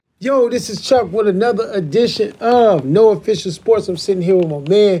Yo, this is Chuck with another edition of No Official Sports. I'm sitting here with my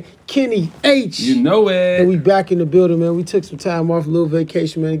man, Kenny H. You know it. And we back in the building, man. We took some time off, a little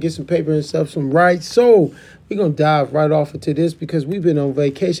vacation, man, to get some paper and stuff, some rights. So we're going to dive right off into this because we've been on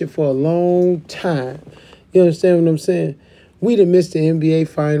vacation for a long time. You understand what I'm saying? We done missed the NBA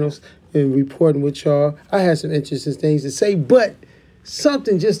Finals and reporting with y'all. I had some interesting things to say, but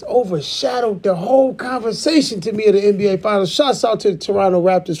something just overshadowed the whole conversation to me of the NBA Finals. Shouts out to the Toronto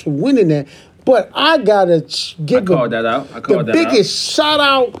Raptors for winning that. But I got to give the biggest shout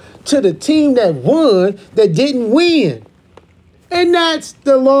out to the team that won that didn't win. And that's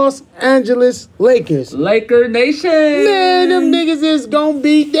the Los Angeles Lakers. Laker Nation. Man, them niggas is going to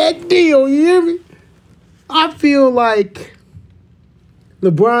beat that deal. You hear me? I feel like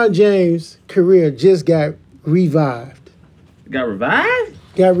LeBron James' career just got revived. Got revived?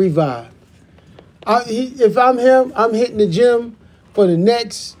 Got revived. If I'm him, I'm hitting the gym for the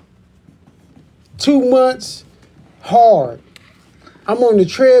next 2 months hard. I'm on the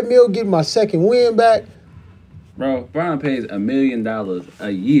treadmill getting my second win back. Bro, Brian pays $1 million a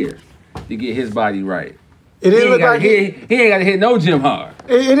year to get his body right. It didn't look like he ain't got to hit no gym hard.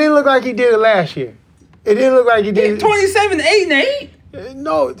 It didn't look like he did it last year. It didn't look like he did it. 27, 8, and 8.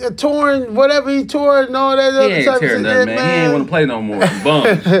 No, torn, whatever he tore and all that. He ain't tearing nothing, man. He ain't want to play no more.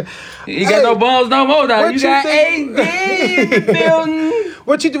 Bums. He got no bums no more, though. You got AD in the building.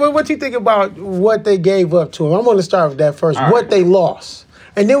 What you think about what they gave up to him? I'm going to start with that first. All what right. they lost.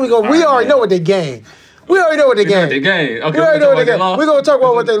 And then we already know what they gained. We already know what they gained. Okay, we already know what they gained. We're going to talk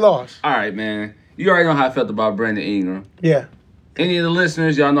about what they lost. All right, man. You already know how I felt about Brandon Ingram. Yeah. Any of the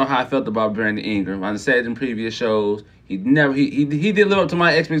listeners, y'all know how I felt about Brandon Ingram. I said in previous shows, he did live up to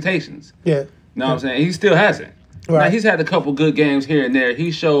my expectations. Yeah. You know what I'm saying? He still hasn't. Right. Now, he's had a couple good games here and there.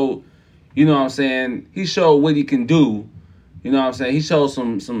 He showed, you know what I'm saying? He showed what he can do. You know what I'm saying? He showed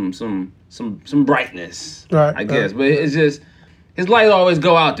some brightness. Right. I guess. But it's just his light always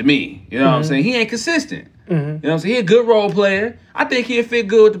go out to me. You know what I'm saying? He ain't consistent. You know what I'm saying? He a good role player. I think he'll fit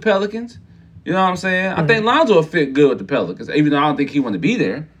good with the Pelicans. You know what I'm saying? I think Lonzo will fit good with the Pelicans, even though I don't think he want to be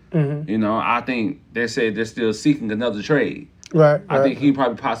there. You know, I think they say they're still seeking another trade. Right. I think he'd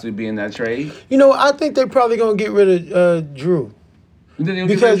probably possibly be in that trade. You know, I think they're probably going to get rid of Drew. You think they'll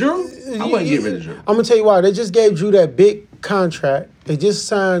get rid of Drew? I wouldn't get rid of Drew. I'm going to tell you why. They just gave Drew that big contract. They just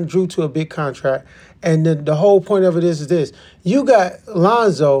signed Drew to a big contract. And the whole point of it is this. You got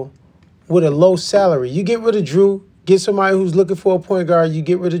Lonzo with a low salary. You get rid of Drew, get somebody who's looking for a point guard, you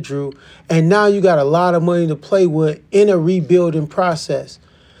get rid of Drew, and now you got a lot of money to play with in a rebuilding process.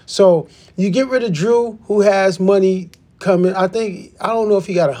 So you get rid of Drew, who has money coming. I don't know if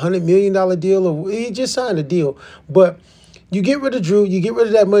he got a $100 million deal or he just signed a deal. But you get rid of Drew, you get rid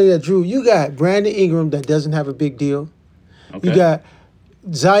of that money that Drew. You got Brandon Ingram that doesn't have a big deal. Okay. You got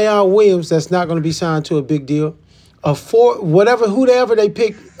Zion Williams that's not going to be signed to a big deal. Whoever they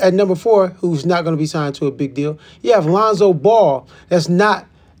pick at number 4, who's not going to be signed to a big deal. You have Lonzo Ball that's not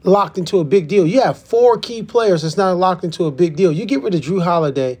locked into a big deal. You have 4 key players that's not locked into a big deal. You get rid of Drew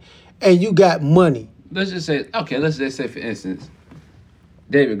Holiday, and you got money. Let's just say, for instance,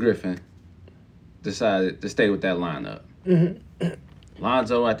 David Griffin decided to stay with that lineup.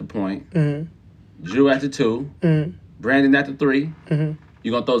 Lonzo at the point, Drew at the 2, Brandon at the 3.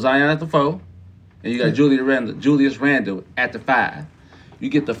 You're going to throw Zion at the 4. And you got Julius Randle at the 5. You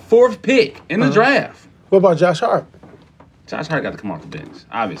get the 4th pick in the draft. What about Josh Hart? Josh Hart got to come off the bench,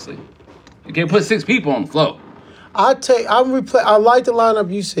 obviously. You can't put 6 people on the floor. I like the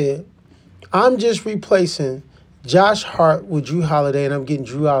lineup you said. I'm just replacing Josh Hart with Drew Holiday, and I'm getting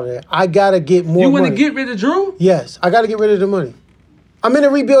Drew out of there. I got to get more money. You want to get rid of Drew? Yes, I got to get rid of the money. I'm in a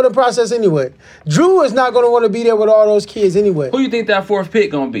rebuilding process anyway. Drew is not going to want to be there with all those kids anyway. Who you think that 4th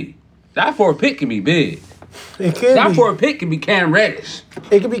pick going to be? That 4th pick can be big. It can that be. 4th pick can be Cam Reddish.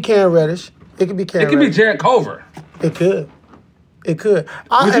 It could be Cam Reddish. It could be Jarrett Culver. It could.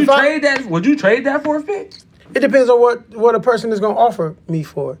 Would you trade that 4th pick? It depends on what a person is going to offer me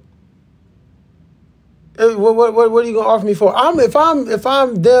for it. What are you going to offer me for? If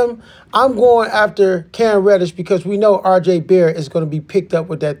I'm them, I'm going after Cam Reddish because we know R.J. Barrett is going to be picked up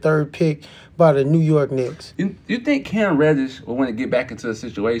with that 3rd pick by the New York Knicks. You think Cam Reddish will want to get back into a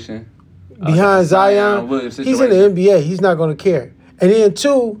situation? Behind Zion, he's in the NBA. He's not going to care. And then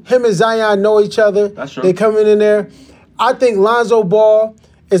 2, him and Zion know each other. That's true. They coming in there. I think Lonzo Ball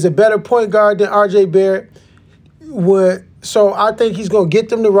is a better point guard than R.J. Barrett. So I think he's going to get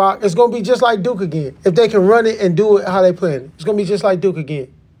them to rock. It's going to be just like Duke again. If they can run it and do it how they plan it. It's going to be just like Duke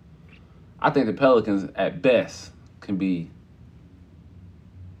again. I think the Pelicans, at best, can be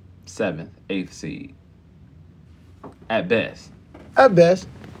 7th, 8th seed. At best. At best.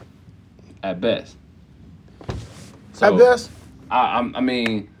 At best. At best. I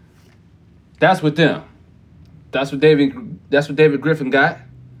mean, that's with them. That's what David Griffin got.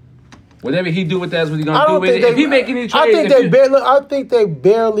 Whatever he do with that is what he's gonna do with it. If he make any trades, I think they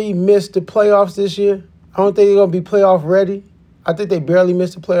barely missed the playoffs this year. I don't think they're gonna be playoff ready. I think they barely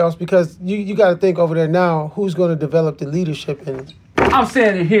missed the playoffs because you got to think over there now who's going to develop the leadership in it. I'm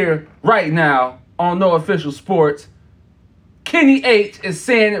saying it here right now on No Official Sports. Kenny H is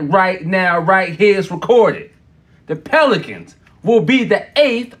saying it right now, right here. It's recorded. The Pelicans will be the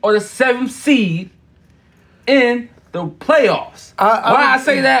 8th or the 7th seed in the playoffs. Why I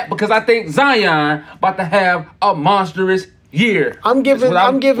say that? Because I think Zion about to have a monstrous year. I'm giving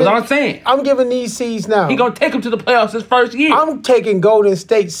these seeds now. He gonna take them to the playoffs his first year. I'm taking Golden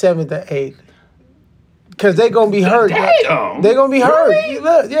State 7th or 8th because they're gonna be hurt. Damn, they're gonna be hurt. Really?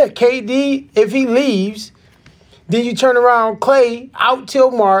 Look, yeah, KD. If he leaves, then you turn around Clay out till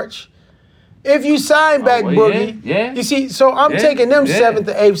March. If you sign back Boogie, you see. So I'm taking them 7th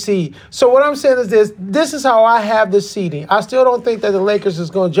or 8th seed. So what I'm saying is this: this is how I have the seeding. I still don't think that the Lakers is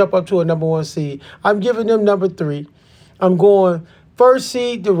gonna jump up to a number 1 seed. I'm giving them number 3. I'm going first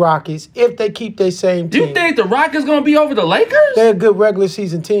seed, the Rockets, if they keep their same team. You think the Rockets going to be over the Lakers? They're a good regular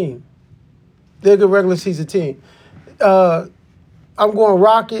season team. I'm going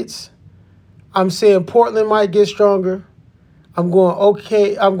Rockets. I'm saying Portland might get stronger. I'm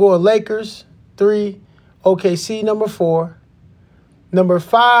going Lakers, 3. OKC, number 4. Number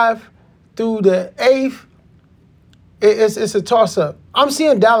 5 through the 8th, it's a toss-up. I'm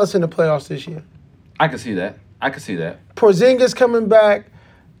seeing Dallas in the playoffs this year. I can see that. Porzingis coming back,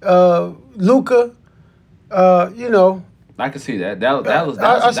 Luka, I can see that. Dallas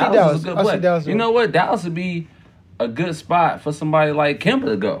is a good play. Dallas you know what? Dallas would be a good spot for somebody like Kemba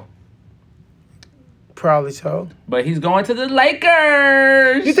to go. Probably so. But he's going to the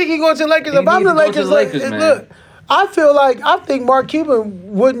Lakers. You think he's going to the Lakers? If I'm the Lakers, look, I think Mark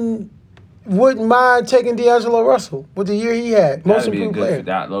Cuban wouldn't mind taking D'Angelo Russell with the year he had. Most improved player.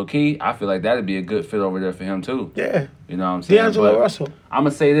 Low key, I feel like that'd be a good fit over there for him too. Yeah. You know what I'm saying? D'Angelo Russell. I'm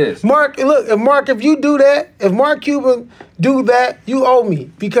gonna say this. Mark, if you do that, if Mark Cuban do that, you owe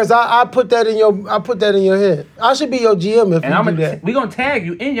me because I put that in your head. I should be your GM if you do that. We gonna tag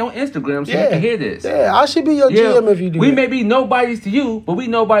you in your Instagram so you can hear this. Yeah, I should be your GM if you do that. We may be nobodies to you, but we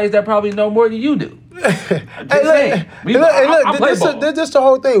nobodies that probably know more than you do. Hey, look, this is the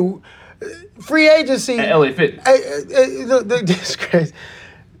whole thing. Free agency. At LA Fitness. This is crazy.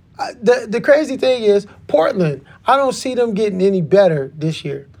 The crazy thing is Portland. I don't see them getting any better this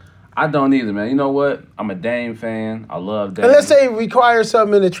year. I don't either, man. You know what? I'm a Dame fan. I love Dame. And let's say it requires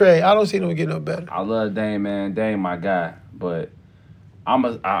something in the trade. I don't see them getting no better. I love Dame, man. Dame, my guy. But I'm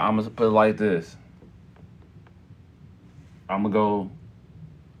gonna put it like this. I'm gonna go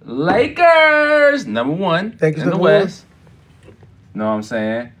Lakers number 1 in the West. Know what I'm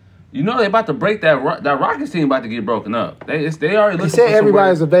saying? You know they about to break that Rockets team about to get broken up. They already looking. They said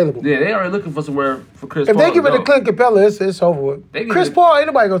everybody's available. Yeah, they already looking for somewhere for Chris Paul. If they give it to Clint Capella, it's over with. Chris Paul, ain't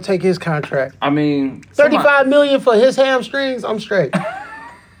nobody gonna take his contract. I mean, $35 million for his hamstrings. I'm straight.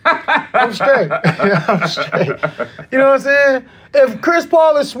 I'm straight. You know what I'm saying? If Chris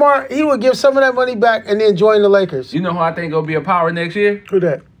Paul is smart, he would give some of that money back and then join the Lakers. You know who I think will be a power next year? Who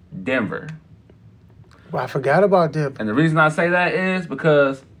that? Denver. Well, I forgot about Denver. And the reason I say that is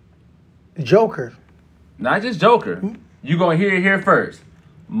because Joker. Not just Joker. Mm-hmm. You're going to hear it here first.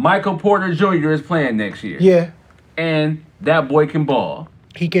 Michael Porter Jr. is playing next year. Yeah. And that boy can ball.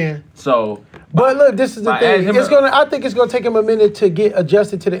 He can. So, but look, this is the thing. I think it's gonna take him a minute to get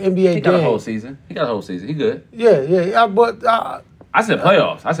adjusted to the NBA game. He got a whole season. He good. Yeah. But I said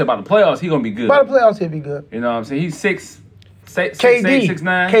playoffs. I said about the playoffs, he gonna be good. By the playoffs, he'll be good. You know what I'm saying? He's 6'9".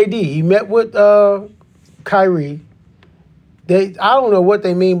 KD. He met with Kyrie. I don't know what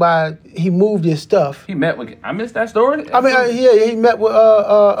they mean by he moved his stuff. He met with. I missed that story. He met with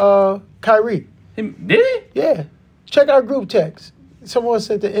Kyrie. Did he? Yeah. Check our group text. Someone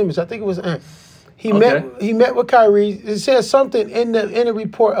sent the image. I think it was Ant. He met with Kyrie. It says something in the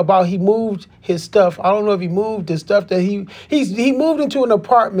report about he moved his stuff. I don't know if he moved the stuff that he moved into an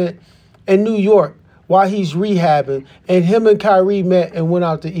apartment in New York while he's rehabbing, and him and Kyrie met and went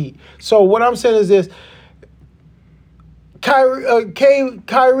out to eat. So what I'm saying is this: Kyrie and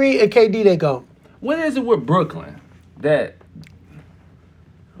KD, they go. What is it with Brooklyn that?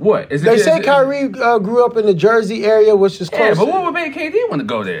 What is it? They say Kyrie grew up in the Jersey area, which is close. Yeah, but what would make KD want to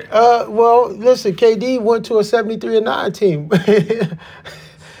go there? Well, listen, KD went to a 73-9 team.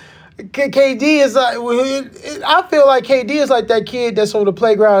 KD is like, I feel like KD is like that kid that's on the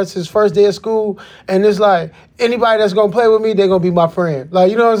playground. It's his first day of school, and it's like anybody that's gonna play with me, they're gonna be my friend.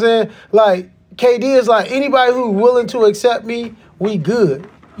 Like, you know what I'm saying? Like KD is like anybody who's willing to accept me, we good.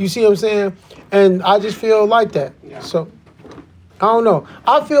 You see what I'm saying? And I just feel like that. Yeah. So I don't know.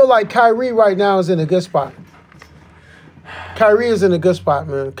 I feel like Kyrie right now is in a good spot. Kyrie is in a good spot,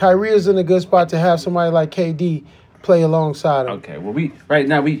 man. Kyrie is in a good spot to have somebody like KD play alongside him. Okay, well, right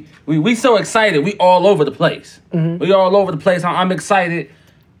now we so excited. We all over the place. Mm-hmm. We all over the place. I'm excited.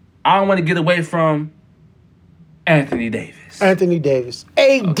 I don't want to get away from Anthony Davis. Anthony Davis.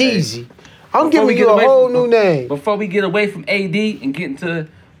 A-Deezy. I'm Before we giving get you a away whole from- new name. Before we get away from AD and get into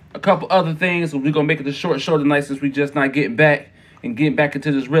a couple other things, we're gonna make it a short tonight since we just not getting back and getting back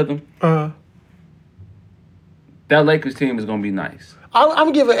into this rhythm. That Lakers team is gonna be nice.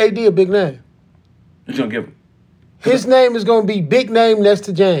 I'm giving AD a big name. What you gonna give him? His name is going to be big name next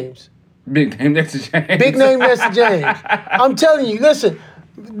to James. Big name next to James. Big name next to James. I'm telling you, listen,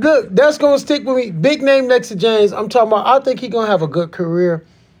 look, that's going to stick with me. Big name next to James. I'm talking about, I think he's going to have a good career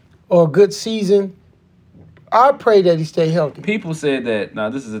or a good season. I pray that he stay healthy. People said that. Now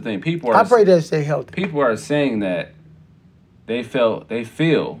this is the thing. I pray that he stay healthy. People are saying that they feel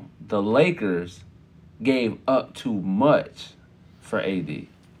the Lakers gave up too much for AD.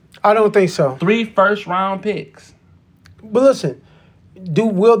 I don't think so. 3 first-round picks. But listen,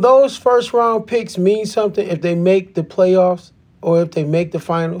 will those first round picks mean something if they make the playoffs or if they make the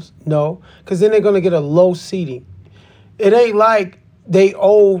finals? No, because then they're going to get a low seeding. It ain't like they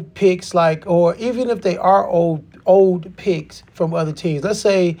old picks, or even if they are old picks from other teams. Let's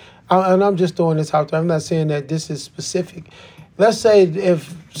say, and I'm just throwing this out there, I'm not saying that this is specific. Let's say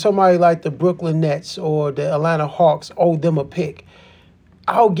if somebody like the Brooklyn Nets or the Atlanta Hawks owed them a pick,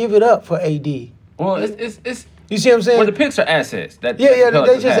 I'll give it up for AD. Well, it's you see what I'm saying? well, the picks are assets. Yeah,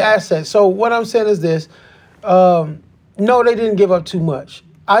 they just assets. So what I'm saying is this. No, they didn't give up too much.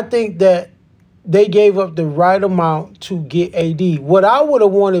 I think that they gave up the right amount to get AD. What I would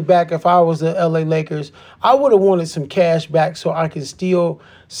have wanted back if I was the LA Lakers, I would have wanted some cash back so I could still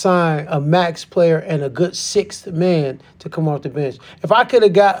sign a max player and a good sixth man to come off the bench. If I could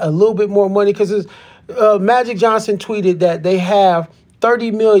have got a little bit more money, because Magic Johnson tweeted that they have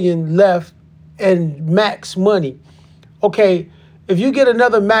 $30 million left and max money. Okay, if you get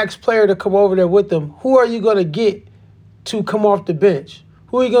another max player to come over there with them, who are you going to get to come off the bench?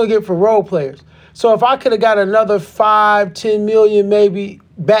 Who are you going to get for role players? So if I could have got another $5-10 million maybe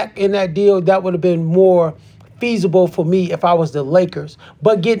back in that deal, that would have been more feasible for me if I was the Lakers.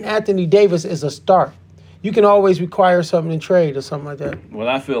 But getting Anthony Davis is a start. You can always require something in trade or something like that. What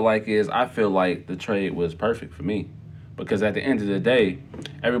I feel like the trade was perfect for me. Because at the end of the day,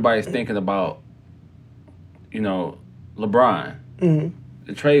 everybody's thinking about, LeBron. Mm-hmm.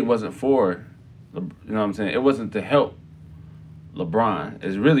 The trade wasn't for, you know what I'm saying? It wasn't to help LeBron.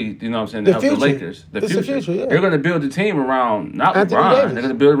 It's really, to help the Lakers. The future, yeah. They're going to build the team around, not Anthony LeBron. Davis. They're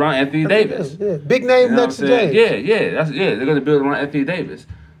going to build around Anthony Davis. Yeah. Big name next to James. Yeah. They're going to build around Anthony Davis.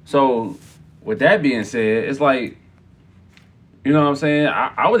 So, with that being said, it's like, you know what I'm saying?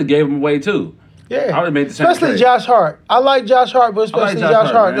 I would have gave him away too. Yeah, I would have made the same especially trade. Josh Hart. I like Josh Hart, but especially Josh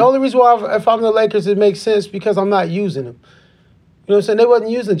Hart. Man. The only reason why, if I'm the Lakers, it makes sense because I'm not using him. You know what I'm saying? They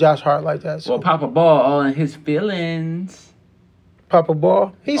wasn't using Josh Hart like that. So. Well, Papa Ball, all in his feelings. Papa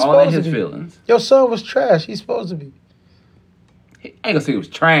Ball, he's all supposed in his to be. Feelings. Your son was trash. He's supposed to be. I ain't gonna say he was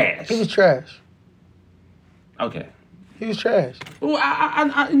trash. He was trash. Okay. He was trash. Well,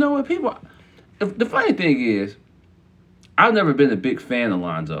 I you know what, people. The funny thing is, I've never been a big fan of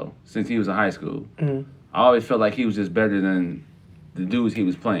Lonzo since he was in high school. Mm-hmm. I always felt like he was just better than the dudes he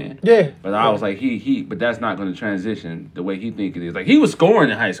was playing. Yeah. But I was like, but that's not going to transition the way he think it is. Like, he was scoring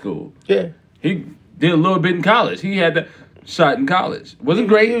in high school. Yeah. He did a little bit in college. He had that shot in college. Wasn't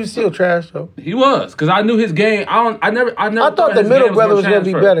great. He was still trash though. He was, because I knew his game. I thought the middle brother was going to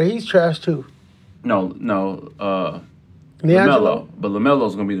be better. He's trash too. No, LaMelo. But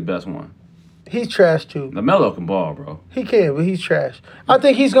LaMelo's going to be the best one. He's trash too. LaMelo can ball, bro. He can, but he's trash. I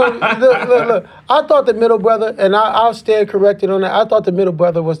think he's going to... Look. I thought the middle brother, and I'll stand corrected on that, I thought the middle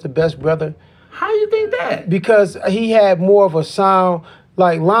brother was the best brother. How you think that? Because he had more of a sound.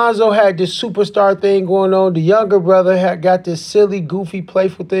 Like, Lonzo had this superstar thing going on. The younger brother had got this silly, goofy,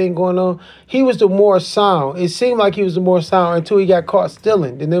 playful thing going on. He was the more sound. It seemed like he was the more sound until he got caught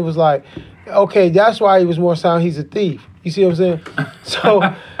stealing. And it was like, okay, that's why he was more sound. He's a thief. You see what I'm saying? So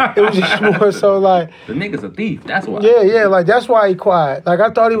it was just more so like... The nigga's a thief. That's why. Yeah. Like, that's why he quiet. Like, I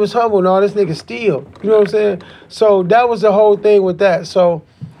thought he was humble. No, this nigga steal. You know what I'm saying? So that was the whole thing with that. So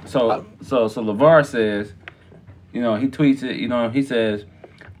LeVar says, he tweets it, he says,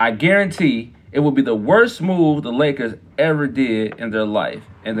 I guarantee it will be the worst move the Lakers ever did in their life,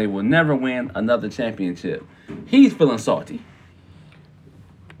 and they will never win another championship. He's feeling salty.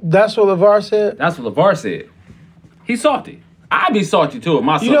 That's what LeVar said? That's what LeVar said. He's salty. I'd be salty too if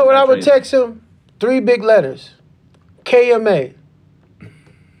my son You know what I would traded. text him? 3 big letters. KMA.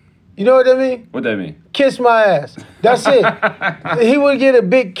 You know what I mean? What that mean? Kiss my ass. That's it. He would get a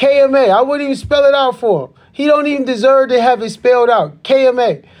big KMA. I wouldn't even spell it out for him. He don't even deserve to have it spelled out.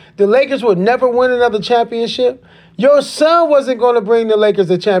 KMA. The Lakers would never win another championship. Your son wasn't going to bring the Lakers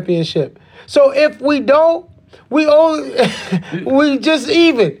a championship. So if we don't, we just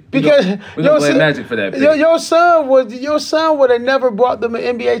even because we don't play Magic for that. Your son would have never brought them an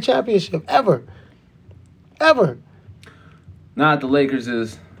NBA championship ever. Now the Lakers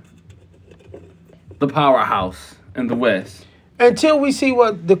is the powerhouse in the West. Until we see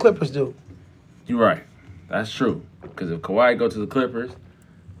what the Clippers do. You're right. That's true. Because if Kawhi go to the Clippers,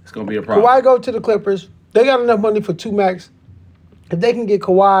 it's gonna be a problem. Kawhi go to the Clippers. They got enough money for 2 max. If they can get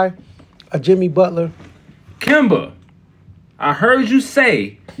Kawhi, a Jimmy Butler. Kimba, I heard you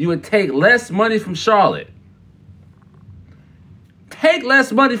say you would take less money from Charlotte. Take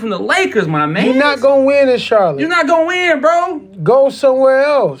less money from the Lakers, my man. You're not gonna win in Charlotte. You're not gonna win, bro. Go somewhere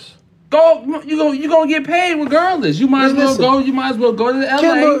else. You gonna get paid regardless. You might as well Listen, go. You might as well go to LA.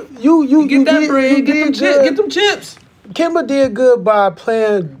 Kimba, you get that did- bread. you Get them did chips. good. Get them chips. Kimba did good by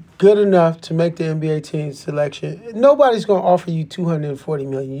playing good enough to make the NBA team selection. Nobody's gonna offer you $240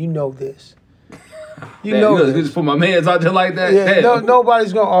 million. You know this. You Damn, know you this. just put my man's out there like that. Yeah, Damn.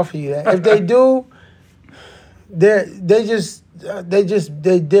 nobody's gonna offer you that. If they do, they're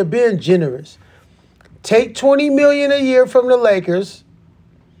being generous. Take $20 million a year from the Lakers.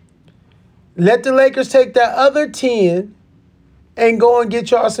 Let the Lakers take that other 10 and go and get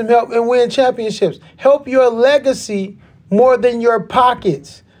y'all some help and win championships. Help your legacy more than your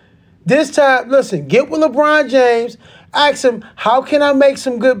pockets. This time, listen, get with LeBron James. Ask him, how can I make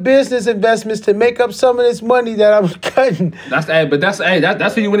some good business investments to make up some of this money that I'm cutting? That's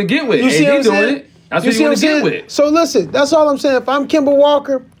who you want to get with. You see what I'm doing saying? it. That's who you want to get with. So listen, that's all I'm saying. If I'm Kimber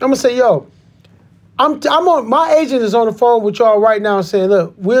Walker, I'm gonna say, yo, I'm on. My agent is on the phone with y'all right now saying,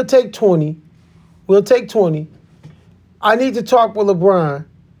 look, we'll take 20. I need to talk with LeBron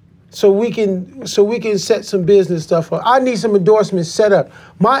so we can set some business stuff up. I need some endorsements set up.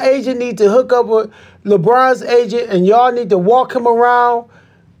 My agent needs to hook up with LeBron's agent, and y'all need to walk him around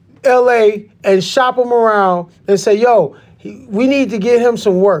LA and shop him around and say, yo, we need to get him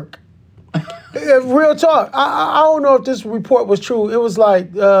some work. Real talk. I don't know if this report was true. It was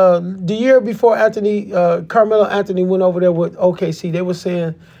like the year before Carmelo Anthony went over there with OKC. They were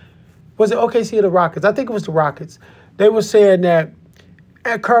saying, was it OKC or the Rockets? I think it was the Rockets. They were saying that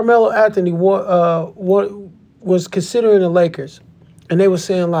Carmelo Anthony was considering the Lakers. And they were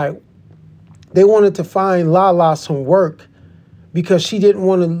saying like they wanted to find Lala some work because she didn't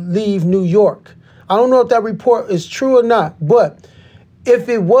want to leave New York. I don't know if that report is true or not, but if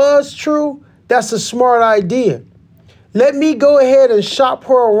it was true, that's a smart idea. Let me go ahead and shop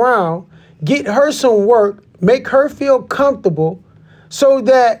her around, get her some work, make her feel comfortable so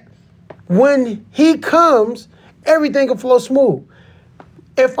that when he comes, everything can flow smooth.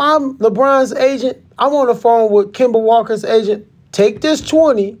 If I'm LeBron's agent, I'm on the phone with Kimber Walker's agent. Take this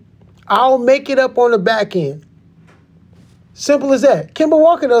 20, I'll make it up on the back end. Simple as that. Kimber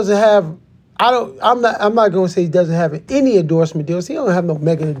Walker doesn't have. I'm not going to say he doesn't have any endorsement deals. He don't have no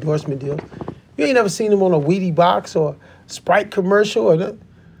mega endorsement deals. You ain't never seen him on a Wheatie box or Sprite commercial or nothing.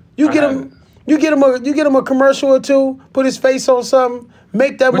 You get him a commercial or two. Put his face on something.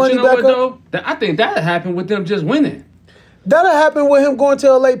 Make that money back up. Though? I think that happened with them just winning. That'll happen with him going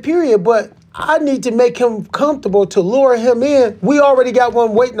to LA, period. But I need to make him comfortable to lure him in. We already got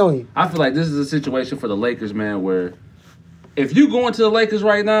one waiting on you. I feel like this is a situation for the Lakers, man, where if you going to the Lakers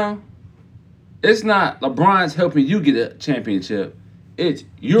right now, it's not LeBron's helping you get a championship. It's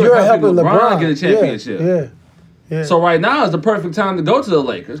you're helping LeBron get a championship. Yeah. So right now is the perfect time to go to the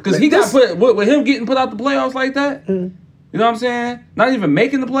Lakers because he got put with him getting put out the playoffs like that. Mm-hmm. You know what I'm saying? Not even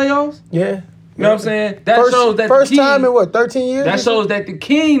making the playoffs. Yeah. You know what I'm saying? That shows that first the king, time in what 13 years. That shows that the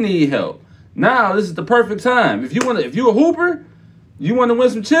king need help. Now this is the perfect time. If you a hooper, you want to win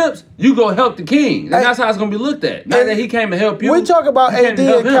some chips, you go help the king. And that's how it's gonna be looked at. Not that he came to help you. We talk about He AD came to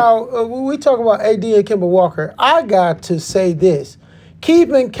help and him. Kyle. We talk about AD and Kimber Walker. I got to say this.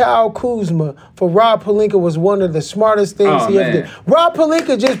 Keeping Kyle Kuzma for Rob Pelinka was one of the smartest things he ever did. Rob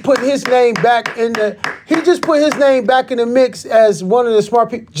Pelinka just put his name back in the. He just put his name back in the mix as one of the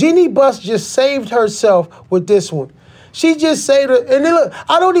smart people. Jeannie Buss just saved herself with this one. She just say to, and then look,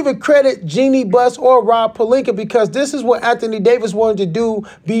 I don't even credit Jeannie Buss or Rob Pelinka because this is what Anthony Davis wanted to do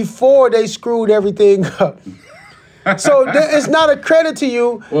before they screwed everything up. So it's not a credit to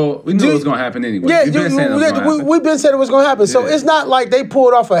you. Well, we knew it was going to happen anyway. Yeah, we've been saying it was going to happen. So it's not like they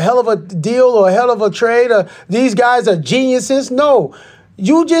pulled off a hell of a deal or a hell of a trade or these guys are geniuses. No.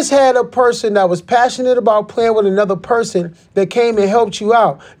 You just had a person that was passionate about playing with another person that came and helped you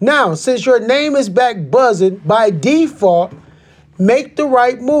out. Now, since your name is back buzzing, by default, make the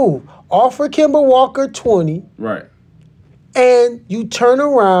right move. Offer Kemba Walker 20. Right. And you turn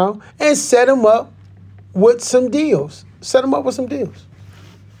around and set him up with some deals.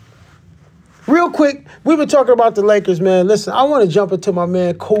 Real quick, we've been talking about the Lakers, man. Listen, I want to jump into my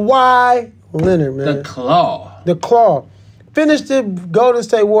man Kawhi Leonard, man. The Claw. Finished the Golden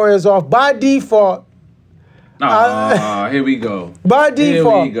State Warriors off by default. Here we go. By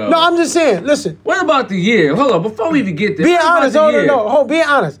default. Here we go. No, I'm just saying, listen. What about the year? Hold on, before we even get there. Be honest. Be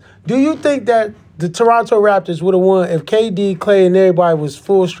honest. Do you think that the Toronto Raptors would have won if KD, Clay, and everybody was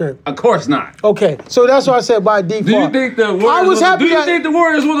full strength? Of course not. Okay, so that's why I said by default. Do you think the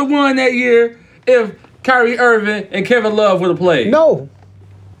Warriors would have won that year if Kyrie Irving and Kevin Love would have played?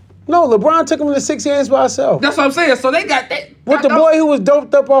 No, LeBron took him to 6 games by himself. That's what I'm saying. So they got that. With the boy who was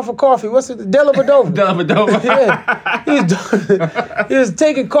doped up off of coffee. What's it? Dellavedova. Yeah. He was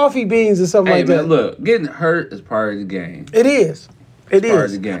taking coffee beans or something like that. Hey, man, look. Getting hurt is part of the game. It is. It is. Part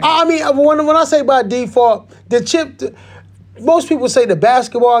of the game. I mean, when I say by default, most people say the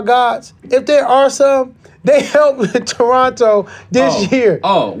basketball gods. If there are some, they helped Toronto this year.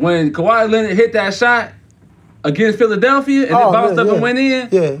 When Kawhi Leonard hit that shot against Philadelphia and they bounced up and went in,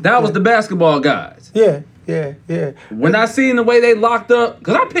 that was the basketball gods. Yeah. When I seen the way they locked up,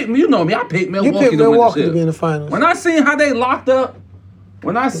 because I picked Milwaukee to be in the finals. When I seen how they locked up,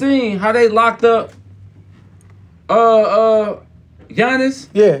 Giannis,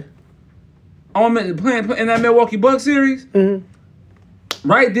 playing in that Milwaukee Bucks series,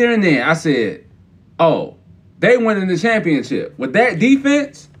 right there and then, I said, they winning the championship. With that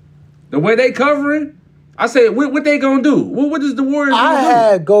defense, the way they covering, I said, what they gonna do? What is the Warriors gonna do? I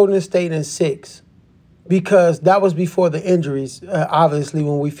had Golden State in 6 because that was before the injuries. Obviously,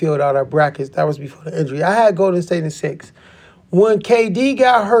 when we filled out our brackets, that was before the injury. I had Golden State in 6. When KD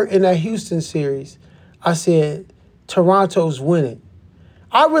got hurt in that Houston series, I said, Toronto's winning.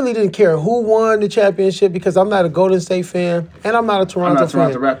 I really didn't care who won the championship because I'm not a Golden State fan and I'm not a Toronto fan. I'm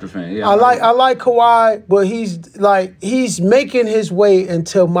not a Toronto Raptor fan. Yeah, I like Kawhi, but he's making his way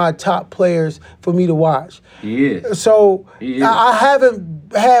into my top players for me to watch. He is. So he is. I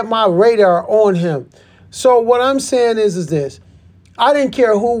haven't had my radar on him. So what I'm saying is this. I didn't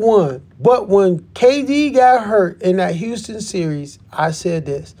care who won, but when KD got hurt in that Houston series, I said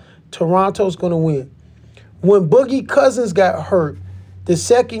this, Toronto's going to win. When Boogie Cousins got hurt, the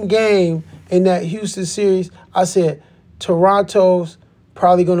second game in that Houston series, I said, Toronto's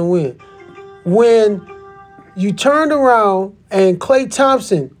probably going to win. When you turned around and Klay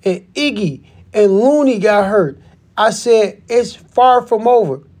Thompson and Iggy and Looney got hurt, I said, it's far from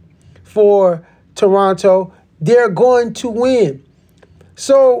over for Toronto. They're going to win.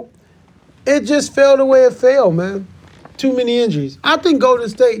 So it just fell the way it fell, man. Too many injuries. I think Golden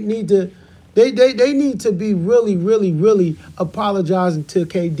State need to... They need to be really, really, really apologizing to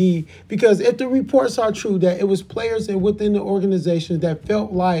KD because if the reports are true that it was players and within the organization that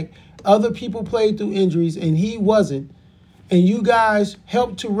felt like other people played through injuries and he wasn't, and you guys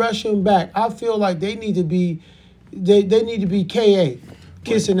helped to rush him back, I feel like they need to be KA,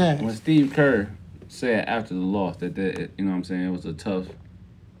 kissing ass. When Steve Kerr said after the loss that you know what I'm saying, it was a tough,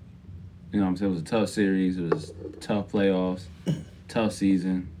 you know what I'm saying, it was a tough series, it was tough playoffs, tough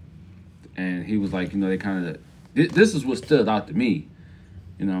season. And he was like, they kind of... This is what stood out to me.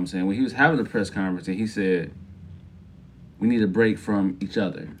 You know what I'm saying? When he was having a press conference and he said, we need a break from each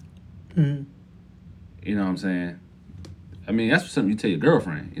other. Mm-hmm. You know what I'm saying? I mean, that's something you tell your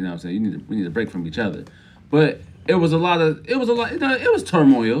girlfriend. You know what I'm saying? We need a break from each other. But it was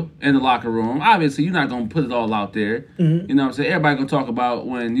turmoil in the locker room. Obviously, you're not going to put it all out there. Mm-hmm. You know what I'm saying? Everybody going to talk about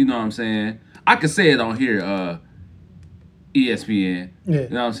when, you know what I'm saying? I can say it on here, ESPN. Yeah. You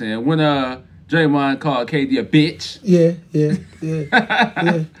know what I'm saying? When Draymond called KD a bitch. Yeah.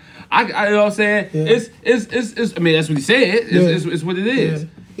 I you know what I'm saying? Yeah. It's I mean, that's what he said. It's what it is. Yeah.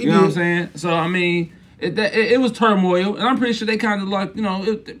 You know what I'm saying? So I mean, it was turmoil, and I'm pretty sure they kind of like,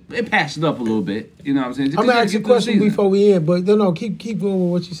 it patched it up a little bit. You know what I'm saying? I'm gonna ask you a question before we end, but no, keep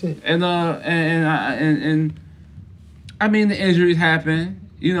going with what you said. And I mean, the injuries happen.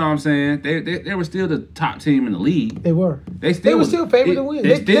 You know what I'm saying? They were still the top team in the league. They were. They were still favored to win.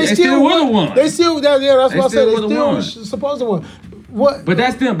 They still would have won. They still, that's what I said. They still won. supposed to win. What? But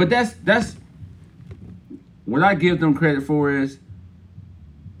that's them. But that's what I give them credit for is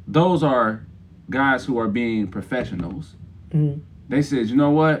those are guys who are being professionals. Mm-hmm. They said, you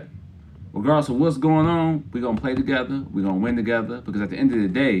know what? Regardless of what's going on, we're gonna play together. We're gonna win together because at the end of the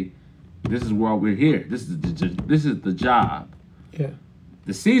day, this is why we're here. This is the job. Yeah.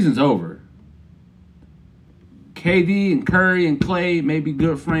 The season's over. KD and Curry and Clay may be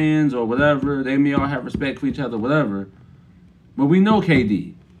good friends or whatever. They may all have respect for each other, whatever. But we know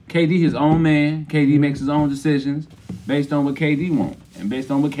KD. KD his own man. KD makes his own decisions based on what KD wants and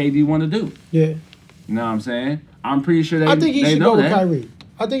based on what KD want to do. Yeah. You know what I'm saying? I'm pretty sure I think he should go with that. Kyrie.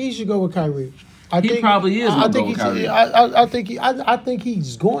 I think he should go with Kyrie. He probably is going to go with Kyrie. I think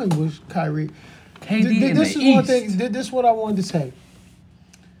he's going with Kyrie. KD This is one thing. This is what I wanted to say.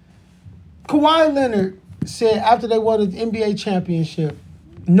 Kawhi Leonard said after they won the NBA championship,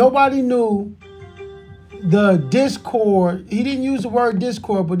 nobody knew the discord. He didn't use the word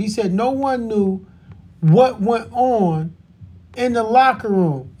discord, but he said no one knew what went on in the locker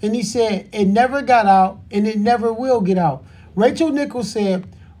room. And he said it never got out and it never will get out. Rachel Nichols said,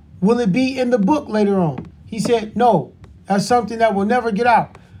 will it be in the book later on? He said, no, that's something that will never get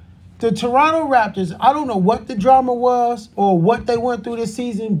out. The Toronto Raptors, I don't know what the drama was or what they went through this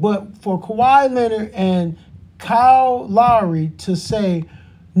season, but for Kawhi Leonard and Kyle Lowry to say,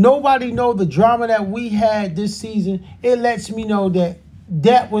 nobody know the drama that we had this season, it lets me know that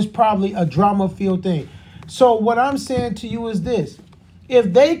that was probably a drama-filled thing. So what I'm saying to you is this.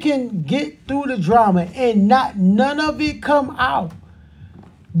 If they can get through the drama and none of it come out,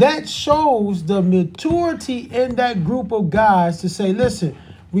 that shows the maturity in that group of guys to say, listen,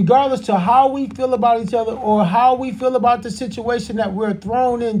 regardless to how we feel about each other or how we feel about the situation that we're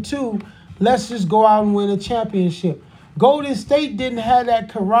thrown into, let's just go out and win a championship. Golden State didn't have that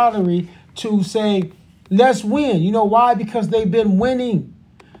camaraderie to say, let's win. You know why? Because they've been winning.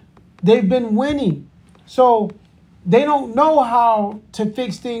 They've been winning. So they don't know how to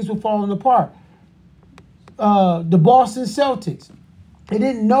fix things with falling apart. The Boston Celtics, they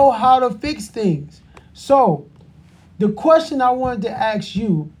didn't know how to fix things. So the question I wanted to ask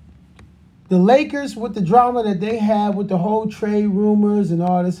you, the Lakers with the drama that they had with the whole trade rumors and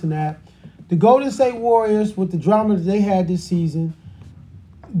all this and that, the Golden State Warriors with the drama that they had this season,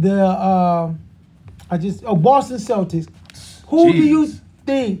 Boston Celtics, who do you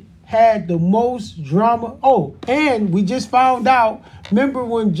think had the most drama? Oh, and we just found out, remember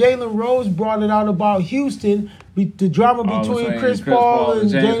when Jalen Rose brought it out about Houston, the drama between Chris Paul and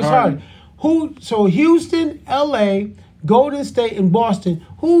James Harden. So Houston, LA, Golden State, and Boston,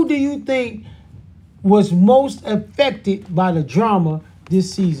 who do you think was most affected by the drama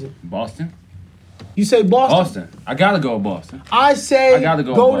this season? Boston. You say Boston? I gotta go with Boston. I say gotta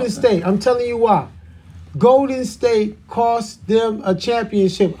go Golden Boston. State. I'm telling you why. Golden State cost them a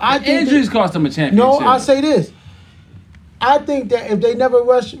championship. Injuries cost them a championship. No, I say this. I think that if they never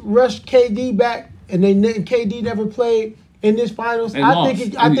rushed KD back and KD never played in this finals, I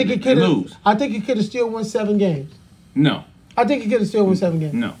think it could have still won 7 games. No. I think it could have still won 7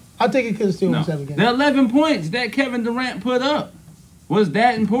 games. No. I think it could have still won 7 games. The 11 points that Kevin Durant put up was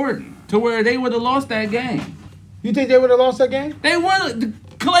that important to where they would have lost that game. You think they would have lost that game? They would.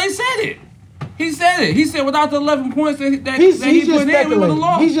 Clay said it. He said it. He said without the 11 points that he put in, we would have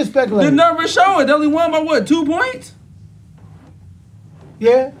lost. He's just speculating. The numbers show it. They only won by what, 2 points?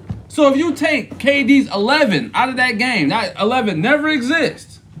 Yeah. So if you take KD's 11 out of that game, that 11 never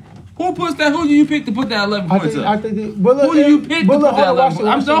exists. Who puts that? Who do you pick to put that 11 points up? Who do you pick to put that 11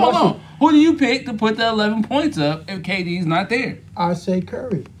 points up? Hold on. Who do you pick to put that 11 points up if KD's not there? I say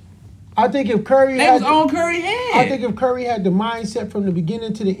Curry. I think if Curry Curry had. I think if Curry had the mindset from the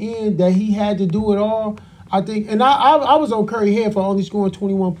beginning to the end that he had to do it all, I think, and I was on Curry head for only scoring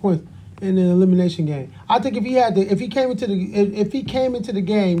 21 points in the elimination game. I think if he came into the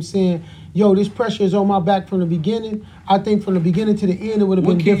game saying, "Yo, this pressure is on my back from the beginning," I think from the beginning to the end it would have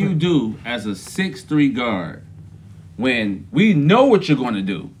been different. What can you do as a 6'3" guard when we know what you're going to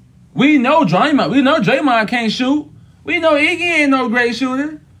do? We know Draymond can't shoot. We know Iggy ain't no great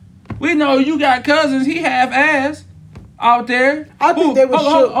shooter. We know you got Cousins. He half-ass out there. I think they were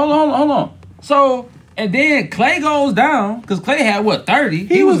hold on. So, and then Clay goes down because Clay had, 30?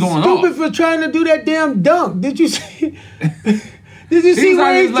 He was going stupid off. for trying to do that damn dunk. Did you see? Did you see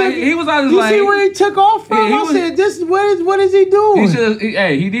where he was out his lane. You see where he took off from? Yeah, I said, what is he doing?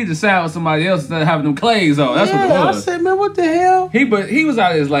 He needs to side with somebody else instead of having them Clays on. That's what it was. I said, man, what the hell? He was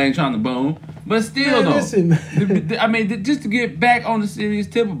out of his lane trying to boom. But still, Man, though, listen, man. I mean, just to get back on the serious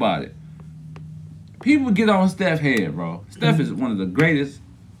tip about it, people get on Steph head, bro. Steph is one of the greatest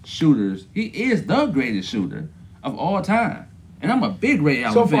shooters. He is the greatest shooter of all time. And I'm a big Ray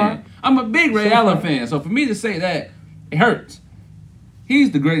Allen fan. I'm a big Ray Allen fan. So for me to say that, it hurts.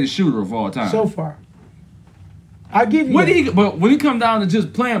 He's the greatest shooter of all time. So far. I give you that. But when he come down to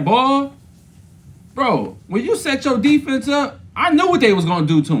just playing ball, bro, when you set your defense up, I knew what they was gonna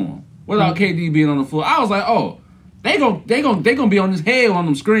do to him without KD being on the floor. I was like, oh, they gonna be on his head on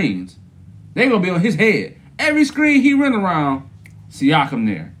them screens. They gonna be on his head. Every screen he run around, Siakam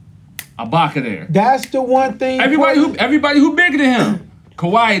there, Ibaka there. That's the one thing. Everybody who bigger than him,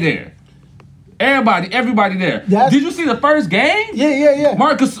 Kawhi there. Everybody there. Did you see the first game? Yeah.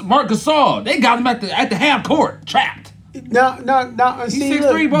 Marcus Gasol, they got him at the half court, trapped. Now, He's see,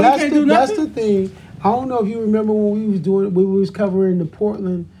 6'3", bro. He can't do nothing. That's the thing. I don't know if you remember when we was covering the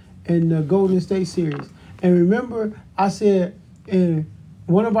Portland and the Golden State series. And remember, I said in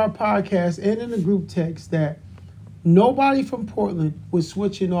one of our podcasts and in the group text that nobody from Portland was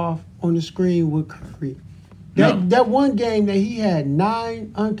switching off on the screen with Curry. That one game that he had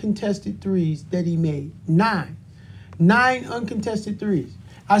 9 uncontested threes that he made. 9 uncontested threes.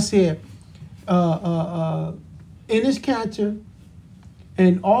 I said, Enes Kanter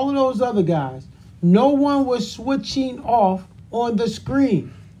and all of those other guys, no one was switching off on the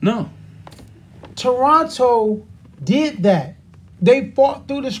screen. No. Toronto did that. They fought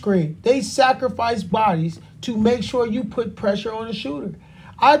through the screen. They sacrificed bodies to make sure you put pressure on the shooter.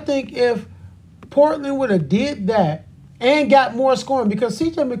 I think if Portland would have did that and got more scoring, because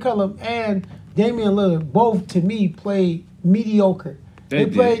CJ McCollum and Damian Lillard both, to me, played mediocre. They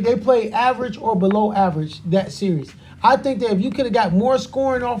played average or below average that series. I think that if you could have got more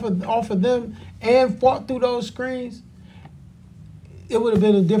scoring off of them and fought through those screens, it would have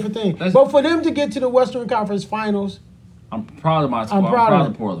been a different thing. But for them to get to the Western Conference Finals, I'm proud of my squad. I'm proud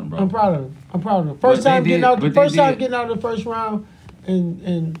of Portland, bro. I'm proud of them. First time getting out of the first round,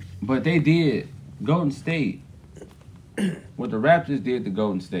 and. But they did. Golden State. What the Raptors did to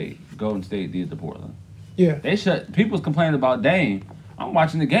Golden State did to Portland. Yeah. People's complaining about Dame. I'm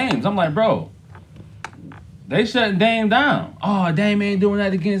watching the games. I'm like, bro, they shutting Dame down. Oh, Dame ain't doing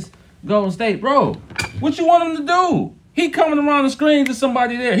that against Golden State. Bro, what you want him to do? He coming around the screen to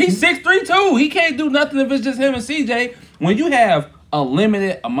somebody there. He's 6'3" too. He can't do nothing if it's just him and CJ. When you have a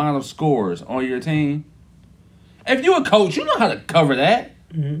limited amount of scores on your team, if you a coach, you know how to cover that.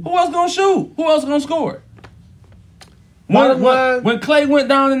 Mm-hmm. Who else gonna shoot? Who else gonna score? When Clay went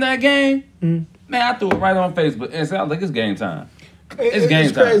down in that game, man, I threw it right on Facebook and said, I was like, it's game time. It's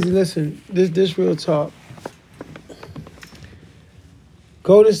game time. It's crazy. Listen, this real talk.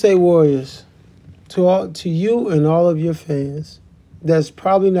 Golden State Warriors, to you and all of your fans, that's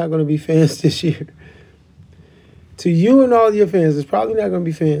probably not going to be fans this year. To you and all of your fans, that's probably not going to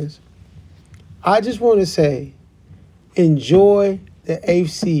be fans. I just want to say, enjoy the 8th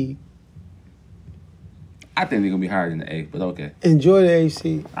seed. I think they're going to be higher than the 8th, but okay. Enjoy the 8th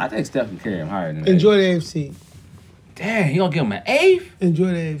seed. I think Steph can carry him higher than the 8th. Enjoy the 8th seed. Damn, he going to give him an 8th? Enjoy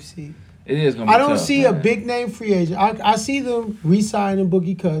the 8th seed. It is going to be tough. I don't see a big name free agent. I see them re-signing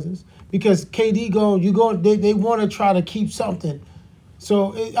Boogie Cousins because KD they want to try to keep something. So,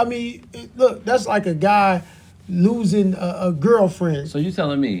 look, that's like a guy losing a girlfriend. So you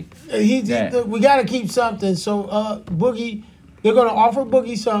telling me we got to keep something. So Boogie, they're going to offer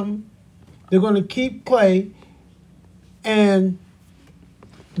Boogie something. They're going to keep Clay, and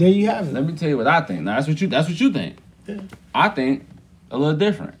there you have it. Let me tell you what I think. Now that's what you think. Yeah. I think a little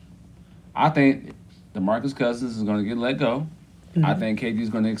different. I think DeMarcus Cousins is going to get let go. Mm-hmm. I think KD's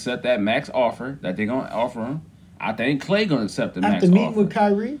going to accept that max offer that they're going to offer him. I think Clay going to accept the max offer. After meeting with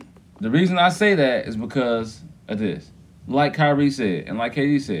Kyrie? The reason I say that is because of this. Like Kyrie said and like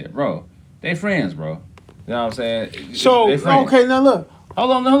KD said, bro, they friends, bro. You know what I'm saying? So, okay, now look.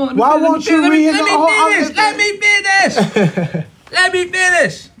 Hold on. Why won't you read it? Let me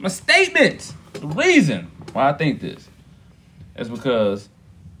finish. My statement. The reason why I think this is because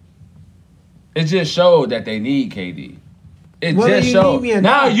it just showed that they need KD. It just showed.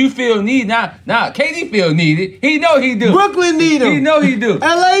 Now you feel need. Now KD feel needed. He know he do. Brooklyn need him. He know he do.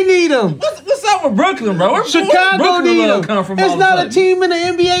 LA need him. What's up with Brooklyn, bro? Where Chicago need him. It's not a team in the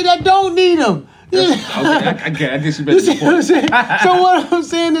NBA that don't need him. Okay, I guess you better support. So what I'm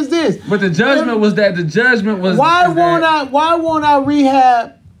saying is this. But the judgment was that why won't I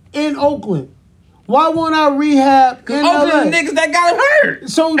rehab in Oakland? Why won't I rehab in LA? Oakland niggas that got him hurt.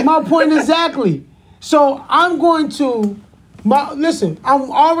 So my point exactly. So I'm going to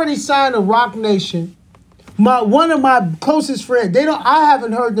I'm already signed to Rock Nation. One of my closest friends, I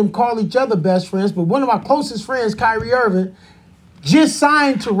haven't heard them call each other best friends, but one of my closest friends, Kyrie Irving, just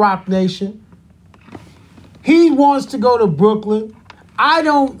signed to Rock Nation. He wants to go to Brooklyn.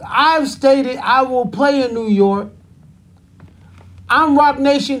 I've stated I will play in New York. I'm Rock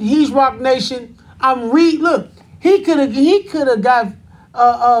Nation. He's Rock Nation. Look, he could have got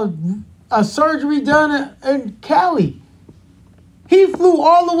a surgery done in Cali. He flew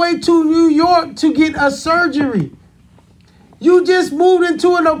all the way to New York to get a surgery. You just moved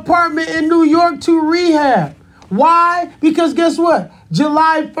into an apartment in New York to rehab. Why? Because guess what?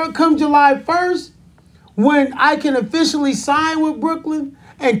 Come July 1st, when I can officially sign with Brooklyn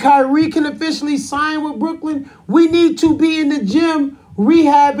and Kyrie can officially sign with Brooklyn, we need to be in the gym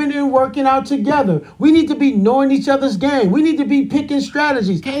rehabbing and working out together. We need to be knowing each other's game. We need to be picking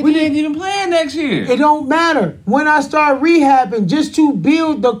strategies. KD ain't even playing next year. It don't matter. When I start rehabbing, just to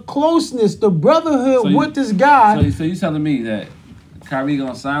build the closeness, the brotherhood with this guy. So you telling me that Kyrie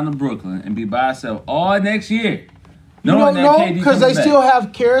gonna sign to Brooklyn and be by himself all next year? You don't know because they still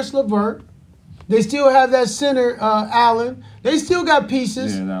have Karis LeVert. They still have that center, Allen. They still got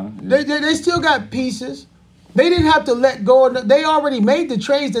pieces. They still got pieces. They didn't have to let go. They already made the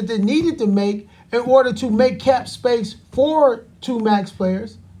trades that they needed to make in order to make cap space for 2 max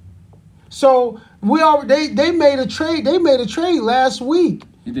players. So they made a trade. They made a trade last week.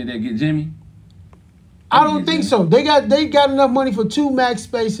 You think they get Jimmy? I don't think so. They got enough money for 2 max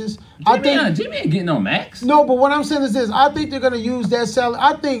spaces. Jimmy ain't getting no max. No, but what I'm saying is this. I think they're going to use that salary.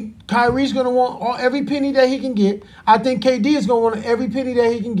 I think Kyrie's going to want every penny that he can get. I think KD is going to want every penny that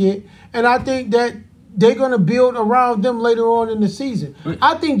he can get. And I think that they're going to build around them later on in the season.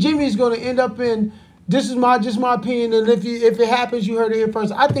 I think Jimmy's going to end up in, this is just my opinion, and if it happens, you heard it here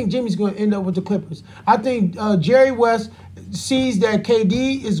first. I think Jimmy's going to end up with the Clippers. I think Jerry West sees that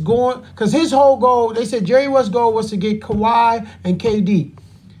KD is going, because his whole goal, they said Jerry West's goal was to get Kawhi and KD.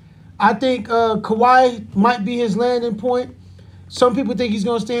 I think Kawhi might be his landing point. Some people think he's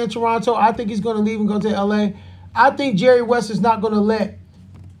going to stay in Toronto. I think he's going to leave and go to LA. I think Jerry West is not going to let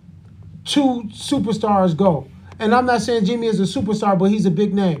 2 superstars go. And I'm not saying Jimmy is a superstar, but he's a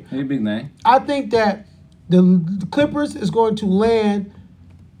big name. He's a big name. I think that the Clippers is going to land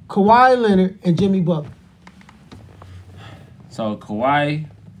Kawhi Leonard and Jimmy Butler. So Kawhi,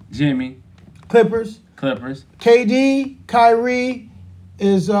 Jimmy, Clippers. KD, Kyrie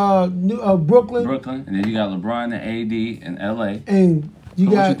is Brooklyn. And then you got LeBron and AD in LA. And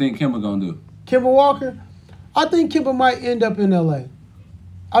what you think Kemba gonna do? Kemba Walker? I think Kemba might end up in LA.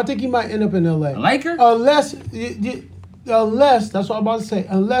 I think he might end up in LA. A Laker? Unless, that's what I'm about to say.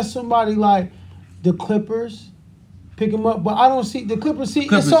 Unless somebody like the Clippers pick him up. But I don't see the Clippers.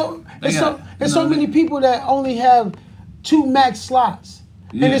 It's so many people that only have 2 max slots.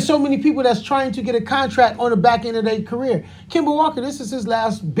 Yeah. And there's so many people that's trying to get a contract on the back end of their career. Kemba Walker, this is his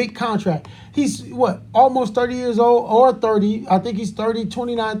last big contract. He's, almost 30 years old or 30. I think he's 30,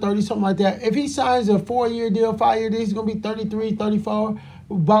 29, 30, something like that. If he signs a 4-year deal, 5-year deal, he's going to be 33, 34.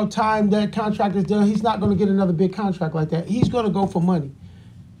 About time that contract is done, he's not going to get another big contract like that. He's going to go for money.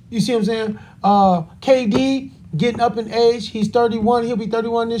 You see what I'm saying? KD getting up in age. He's 31. He'll be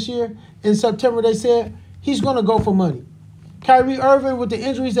 31 this year. In September, they said he's going to go for money. Kyrie Irving, with the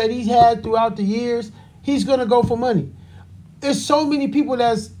injuries that he's had throughout the years, he's going to go for money. There's so many people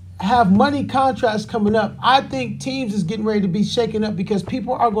that have money contracts coming up. I think teams is getting ready to be shaken up because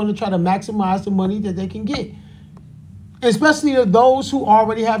people are going to try to maximize the money that they can get. Especially those who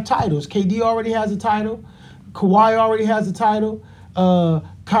already have titles. KD already has a title. Kawhi already has a title.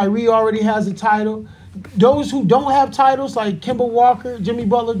 Kyrie already has a title. Those who don't have titles, like Kemba Walker, Jimmy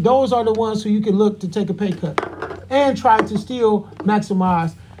Butler, those are the ones who you can look to take a pay cut and try to still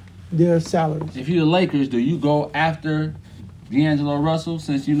maximize their salaries. If you're the Lakers, do you go after D'Angelo Russell,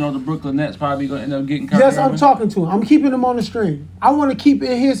 since you know the Brooklyn Nets probably going to end up getting Kyrie Yes, Irving? I'm talking to him. I'm keeping him on the stream. I want to keep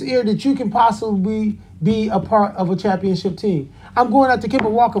in his ear that you can possibly be a part of a championship team. I'm going after Kemba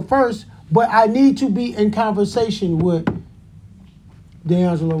Walker first, but I need to be in conversation with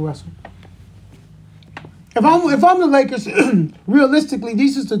D'Angelo Russell. If I'm the Lakers, realistically,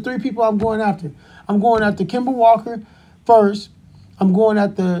 these are the 3 people I'm going after. I'm going after Kemba Walker first. I'm going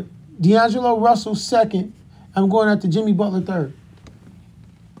after D'Angelo Russell second. I'm going after Jimmy Butler third.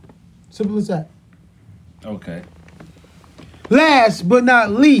 Simple as that. Okay. Last but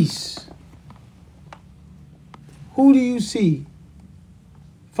not least, who do you see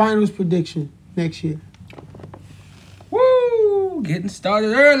finals prediction next year? Woo! Getting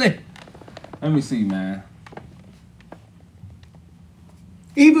started early. Let me see, man.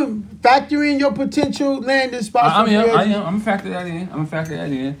 Even factor in your potential landing spots. I'm gonna factor that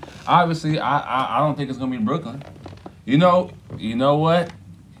in. Obviously, I don't think it's gonna be Brooklyn. You know what?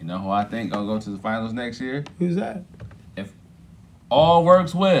 You know who I think gonna go to the finals next year? Who's that? If all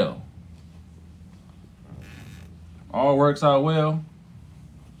works well, out well,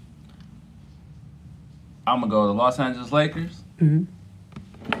 I'm gonna go to the Los Angeles Lakers. Mm-hmm.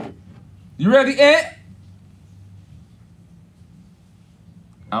 You ready, Ed?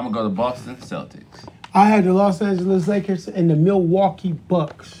 I'm gonna go to Boston Celtics. I had the Los Angeles Lakers and the Milwaukee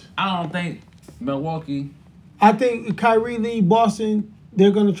Bucks. I don't think Milwaukee. I think Kyrie leave Boston.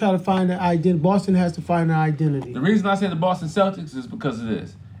 They're going to try to find an identity. Boston has to find an identity. The reason I say the Boston Celtics is because of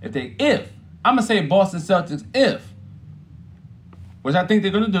this. If I'm gonna say Boston Celtics, which I think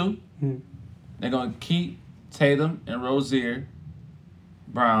they're gonna do, they're gonna keep Tatum and Rozier,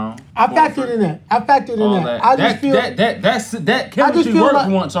 Brown. I factored in that. I just feel that chemistry worked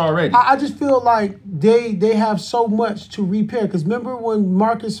once already. I just feel like they have so much to repair. Because remember when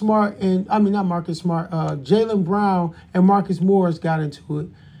Jaylen Brown and Marcus Morris got into it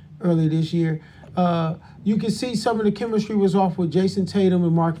earlier this year. You can see some of the chemistry was off with Jason Tatum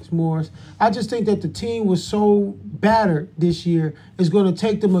and Marcus Morris. I just think that the team was so battered this year. It's going to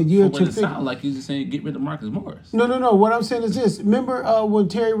take them a year to figure. It sound like you're just saying get rid of Marcus Morris. No. What I'm saying is this. Remember when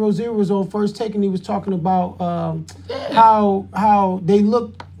Terry Rozier was on First Take and he was talking about how they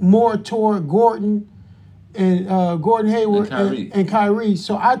looked more toward Gordon and Gordon Hayward and Kyrie.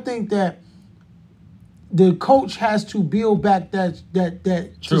 So I think that the coach has to build back that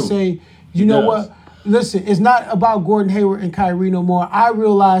to say, you know what? Listen, it's not about Gordon Hayward and Kyrie no more. I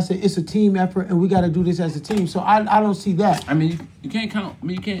realize that it's a team effort and we got to do this as a team. So I don't see that. I mean, you can't count. I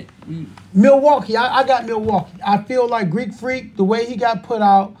mean, you can't. Milwaukee, I got Milwaukee. I feel like Greek Freak, the way he got put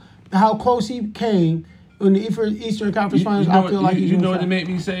out, how close he came in the Eastern Conference Finals, I feel like he's You know what it made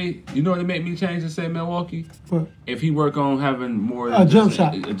me say? You know what it made me change and say Milwaukee? What? If he work on having more a jump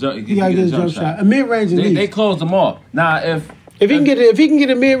shot. He got to get a jump shot. A mid-range at least. They closed them off. Now, if he can get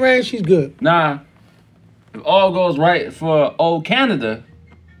a mid-range, he's good. Nah. If all goes right for old Canada,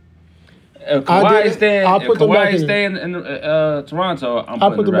 if Kawhi stay in Toronto, I'm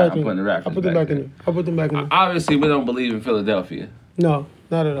putting the Raptors I'll put them back in there. I'll put them back in there. Obviously, we don't believe in Philadelphia. No,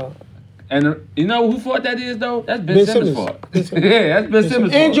 not at all. And you know who fault that is, though? That's Ben Simmons' fault. Yeah, that's Ben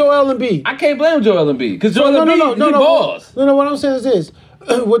Simmons' fault. And Joel Embiid. I can't blame Joel Embiid because Joel Embiid, he balls. No, what I'm saying is this.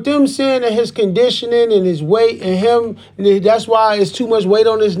 With them saying that his conditioning and his weight and him, that's why it's too much weight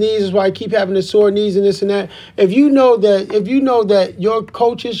on his knees. That's why he keep having the sore knees and this and that. If you know that your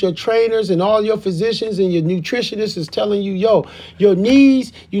coaches, your trainers, and all your physicians and your nutritionists is telling you, your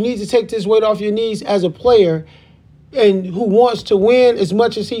knees, you need to take this weight off your knees as a player, and who wants to win as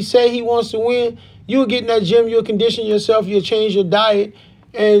much as he say he wants to win, you'll get in that gym, you'll condition yourself, you'll change your diet,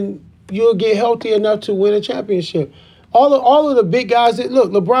 and you'll get healthy enough to win a championship. All of the big guys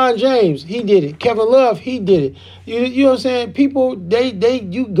look, LeBron James, he did it. Kevin Love, he did it. You know what I'm saying? People,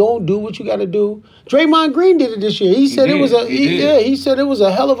 you go do what you got to do. Draymond Green did it this year. He said he said it was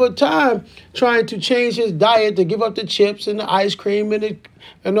a hell of a time trying to change his diet to give up the chips and the ice cream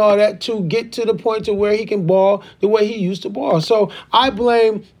and all that to get to the point to where he can ball the way he used to ball. So I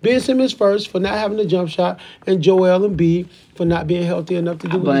blame Ben Simmons first for not having the jump shot and Joel Embiid for not being healthy enough to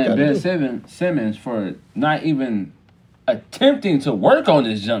do what he's got to do. I blame Ben Simmons for not even attempting to work on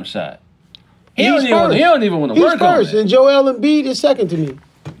this jump shot. He don't even want to work on it. He's first, and Joel Embiid is second to me.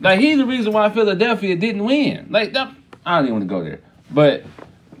 Like, he's the reason why Philadelphia didn't win. Like, I don't even want to go there. But,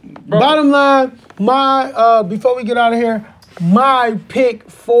 bottom line, before we get out of here, my pick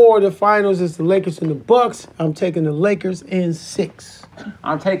for the finals is the Lakers and the Bucks. I'm taking the Lakers in 6.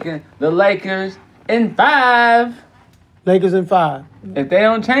 I'm taking the Lakers in 5. Lakers in 5. If they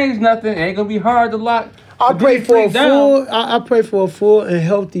don't change nothing, it ain't gonna be hard to lock. I pray for a full and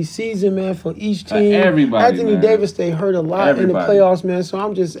healthy season, man, for each team. Everybody, Anthony Davis stay hurt a lot in the playoffs, man. So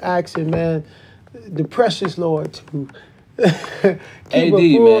I'm just asking, man, the precious Lord to keep a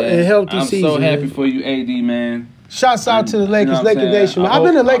full and healthy season. I'm so happy for you, AD, man. Shouts out to the Lakers, Laker Nation. I've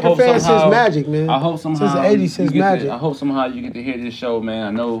been a Laker fan since Magic, man. I hope somehow since the 80s, since Magic. I hope somehow you get to hear this show, man.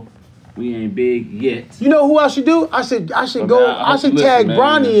 I know we ain't big yet. You know who I should do? I should tag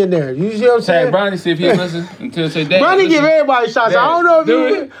Bronny in there. You see what I'm saying? Tag Bronny, see if he listens until say Dad. Bronny give everybody shots. I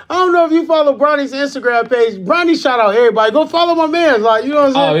don't know if you follow Bronny's Instagram page. Bronny shout out everybody. Go follow my man. Like, you know what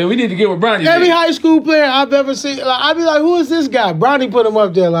I'm saying? Oh yeah, we need to get with Bronny. Every high school player I've ever seen, like, I'd be like, who is this guy? Bronny put him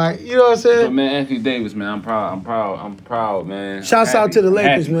up there, like, you know what I'm saying? But man, Anthony Davis, man, I'm proud, man. Shouts out to the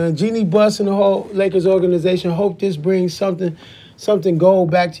Lakers, man. Jeannie Buss and the whole Lakers organization. Hope this brings something something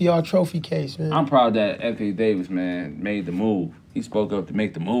gold back to y'all trophy case, man. I'm proud that Anthony Davis, man, made the move. He spoke up to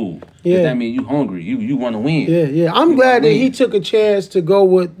make the move. Yeah. That means you hungry. You want to win. Yeah. I'm glad that he took a chance to go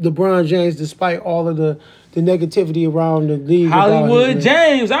with LeBron James despite all of the negativity around the league. Hollywood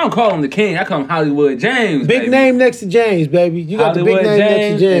James. I don't call him the king. I call him Hollywood James. Big name next to James, baby. You got Hollywood the big name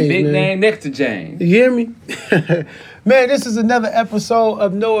next to James. Big man. name next to James. You hear me? Man, this is another episode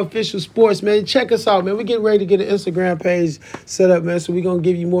of No Official Sports, man. Check us out, man. We're getting ready to get an Instagram page set up, man, so we're going to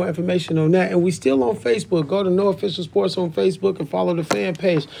give you more information on that. And we still on Facebook. Go to No Official Sports on Facebook and follow the fan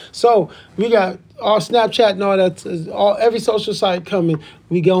page. So we got our Snapchat and all that, every social site coming.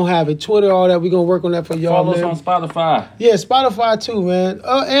 We going to have it. Twitter, all that. We're going to work on that for y'all, Follow man. us on Spotify. Yeah, Spotify too, man.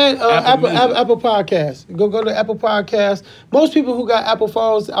 And Apple Podcasts. Go to Apple Podcasts. Most people who got Apple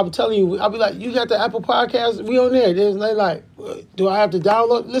phones, I'm telling you, I'll be like, you got the Apple Podcasts? We on there. They like, do I have to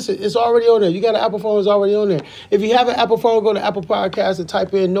download? Listen, it's already on there. You got an Apple phone, it's already on there. If you have an Apple phone, go to Apple Podcasts and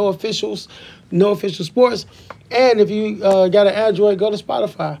type in No Official Sports. And if you got an Android, go to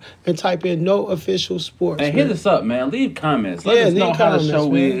Spotify and type in No Official Sports. And hit us up, man. Leave comments. Let us know how the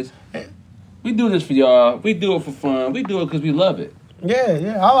show man. is. We do this for y'all. We do it for fun. We do it because we love it.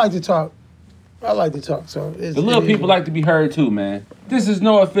 Yeah. I like to talk. So the little people like to be heard too, man. This is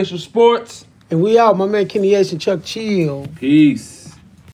No Official Sports. And we out. My man Kenny H and Chuck Chill. Peace.